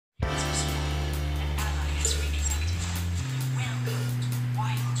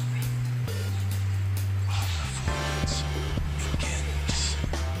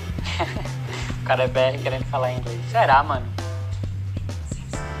cara é BR querendo falar inglês. Será, mano?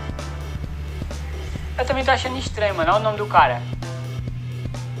 Eu também tô achando estranho, mano. Olha o nome do cara.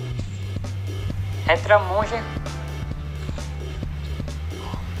 Retramonja.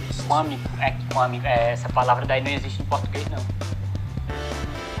 Quâmico. Quâmico. Essa palavra daí não existe em português, não.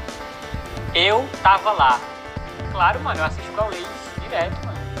 Eu tava lá. Claro, mano. Eu assisto com a Waze direto,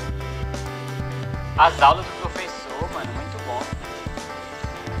 mano. As aulas do professor, mano. Muito bom.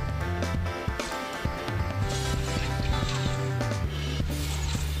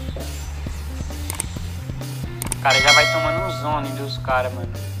 O cara já vai tomando um zone dos caras,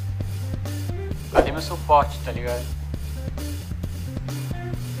 mano. Cadê meu suporte, tá ligado?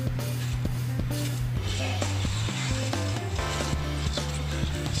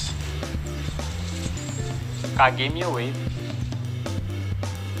 Caguei minha wave.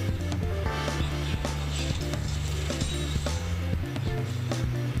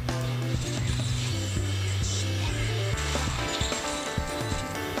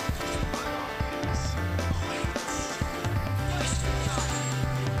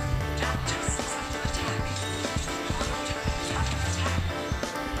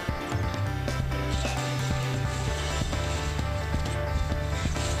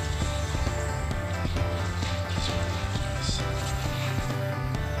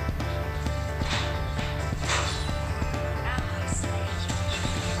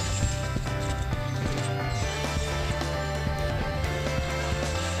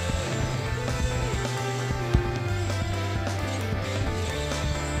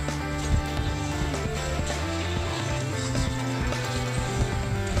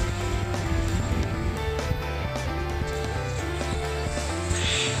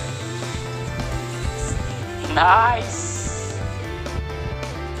 Nice!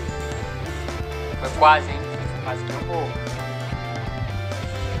 Foi quase, hein? Quase que eu vou.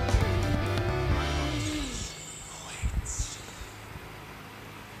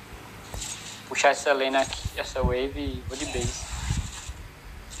 Puxar essa lane aqui, essa wave e vou de base.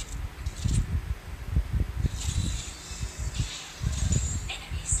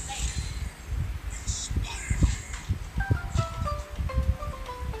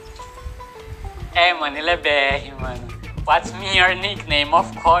 É, mano, ele é BR, mano. What's your nickname?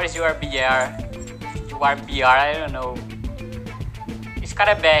 Of course you are BR. You are BR, I don't know. Esse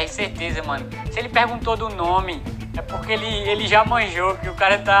cara é BR, certeza, mano. Se ele perguntou do nome, é porque ele já manjou que o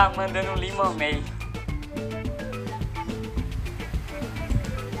cara tá mandando Lima May.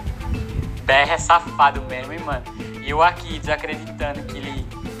 BR é safado mesmo, hein, mano. E eu aqui desacreditando que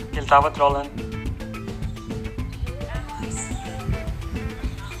ele tava trollando.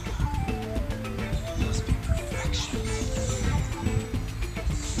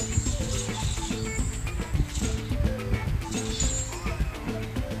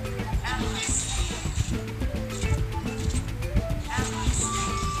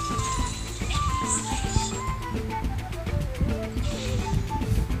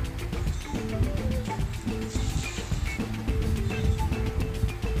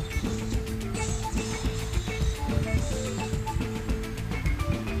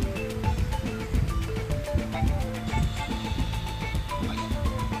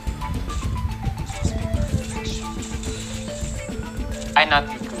 I not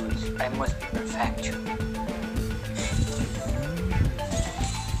be good, I must be perfect.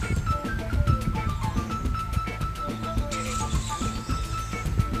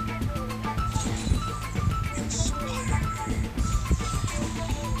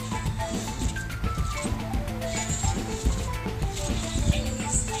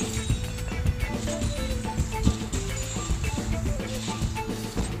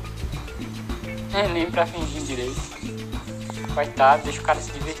 Nem pra fingir direito. Coitado, deixa o cara se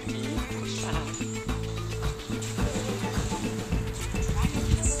divertir.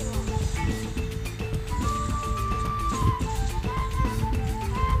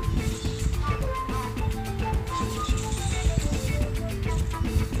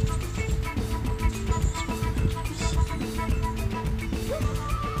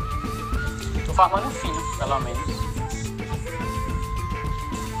 Tô farmando fino, pelo menos.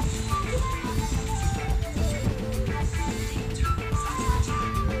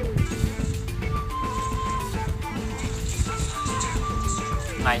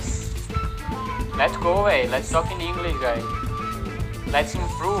 Nice. Let's go, hey. Let's talk in English, guys. Let's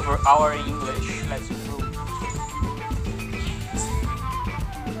improve our English. Let's improve.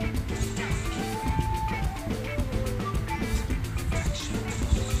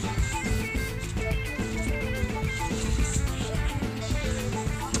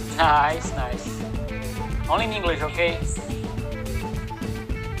 Nice, nice. Only in English, okay?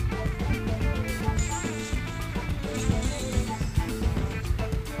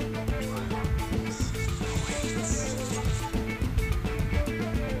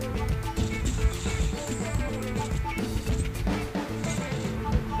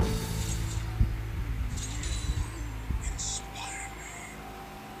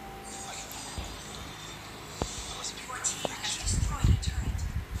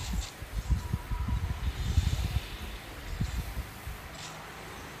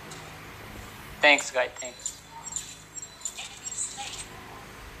 Thanks, guy. Thanks.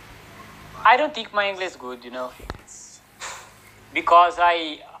 I don't think my English is good, you know, because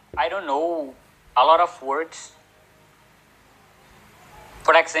I don't know a lot of words.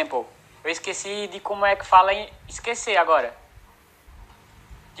 Por exemplo, eu esqueci de como é que fala em esquecer agora.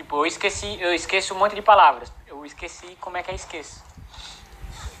 Tipo, eu esqueço um monte de palavras. Eu esqueci como é que eu esqueço.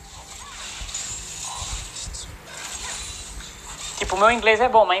 Tipo, meu inglês é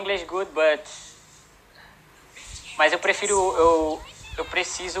bom, my English good, mas eu prefiro, eu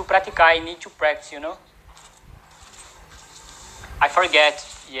preciso praticar. I need to practice, you know? I forget,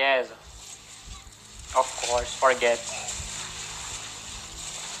 yes. Of course, forget.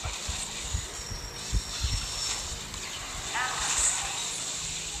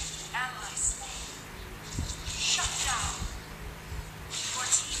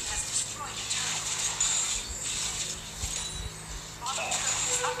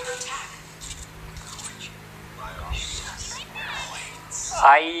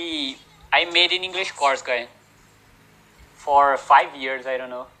 I made an English course, guy. For 5 years, I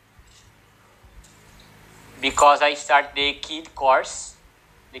don't know. Because I start the kid course,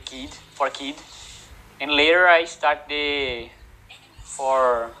 for kid, and later I start the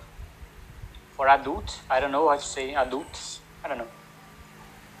for adult. I don't know how to say adult. I don't know.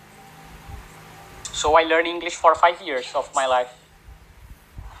 So I learned English for 5 years of my life.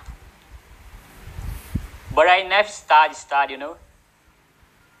 But I never study, you know.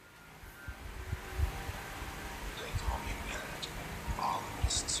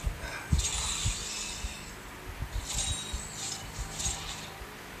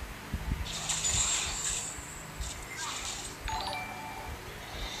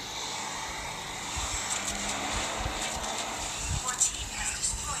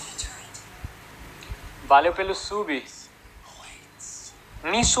 Valeu pelo sub.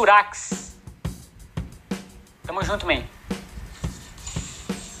 Mensurax. Tamo junto, man.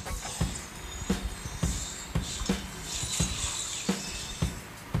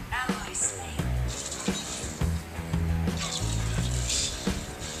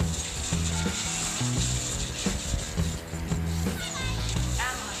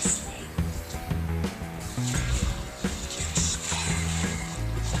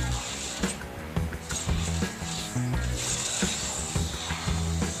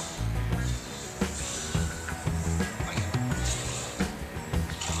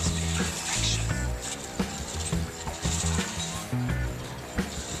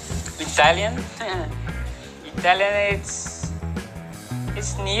 Italian. Italian,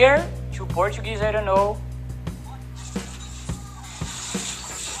 it's near to Portuguese, I don't know.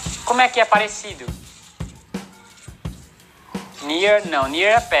 Como é que é parecido? Near, não,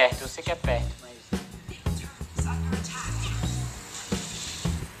 near é perto, eu sei que é perto, mas...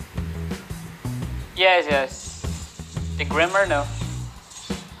 Yes. The grammar, no.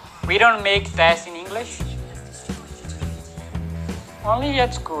 We don't make tests in English. Only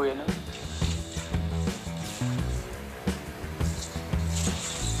at school, you know.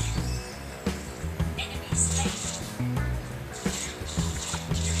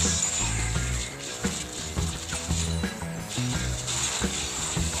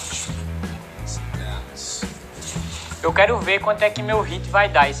 Eu quero ver quanto é que meu hit vai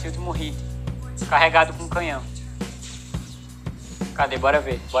dar, esse último hit. Carregado com canhão. Cadê? Bora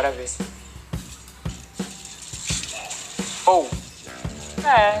ver. Oh.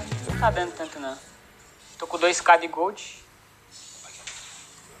 Não tá dando tanto não. Tô com 2k de gold.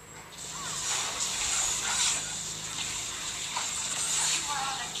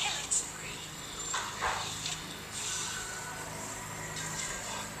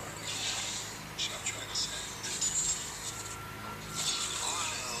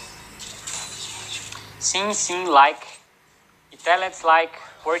 Sim, like. Italians like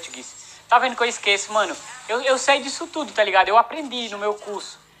Portuguese. Tá vendo que eu esqueço, mano? Eu sei disso tudo, tá ligado? Eu aprendi no meu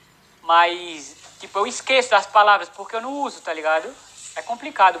curso. Mas, tipo, eu esqueço das palavras porque eu não uso, tá ligado? É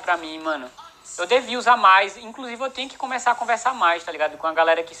complicado pra mim, mano. Eu devia usar mais. Inclusive, eu tenho que começar a conversar mais, tá ligado? Com a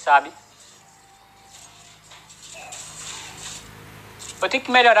galera que sabe. Eu tenho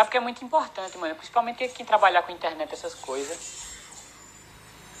que melhorar porque é muito importante, mano. Principalmente quem trabalhar com internet, essas coisas.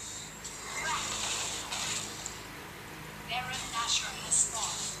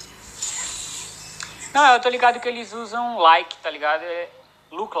 Não, eu tô ligado que eles usam like, tá ligado?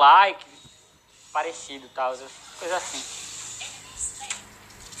 Look like, parecido e tal, coisa assim.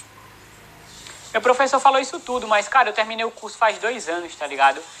 Meu professor falou isso tudo, mas, cara, eu terminei o curso faz 2 anos, tá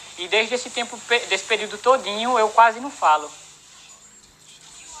ligado? E desde esse tempo, desse período todinho, eu quase não falo.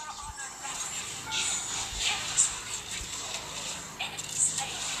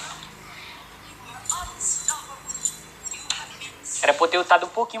 Era pra eu ter lutado um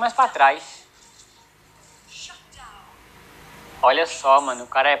pouquinho mais pra trás. Olha só, mano, o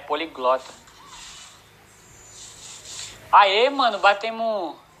cara é poliglota. Aê, mano,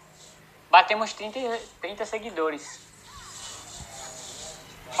 batemos 30 seguidores.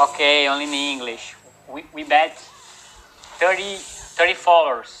 Ok, only in English. We bet 30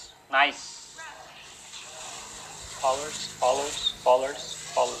 followers. Nice. Followers.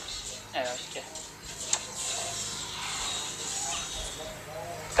 É, acho que é.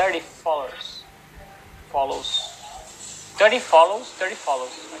 30 followers. 30 follows,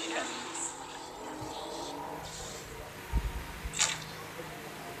 acho que é.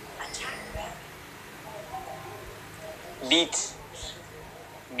 Bet.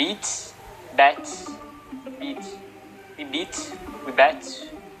 We bet.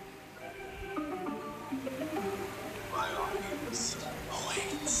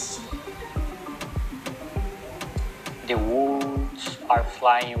 The woods are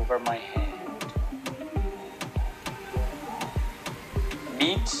flying over my head.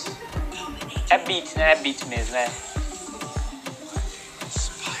 Beat. É beat, né? É beat mesmo, né?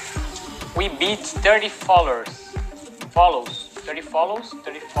 We beat 30 followers. 30 followers.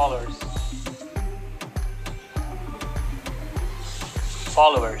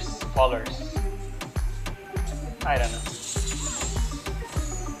 I don't know.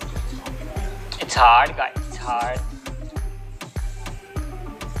 It's hard, guys. It's hard.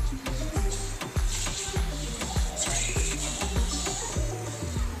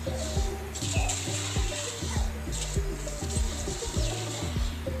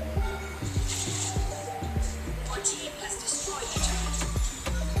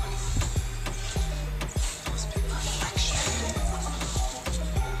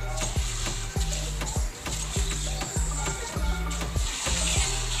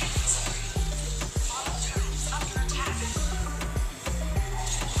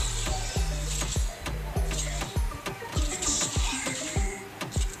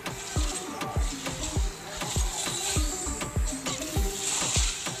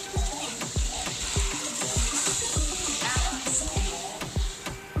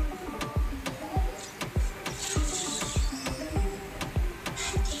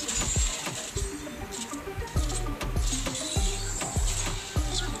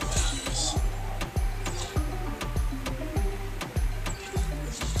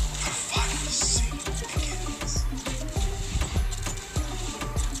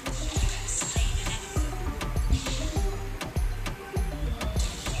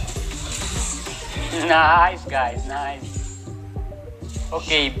 Nice, guys, nice.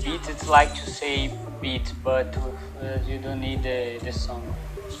 Okay, beat, it's like to say beat, but you don't need the song.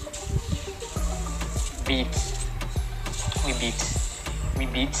 Beat. We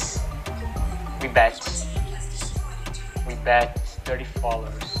bet 30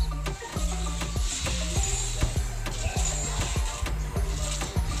 followers.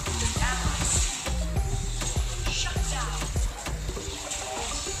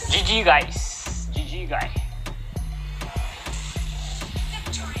 GG, guys. GG, guys.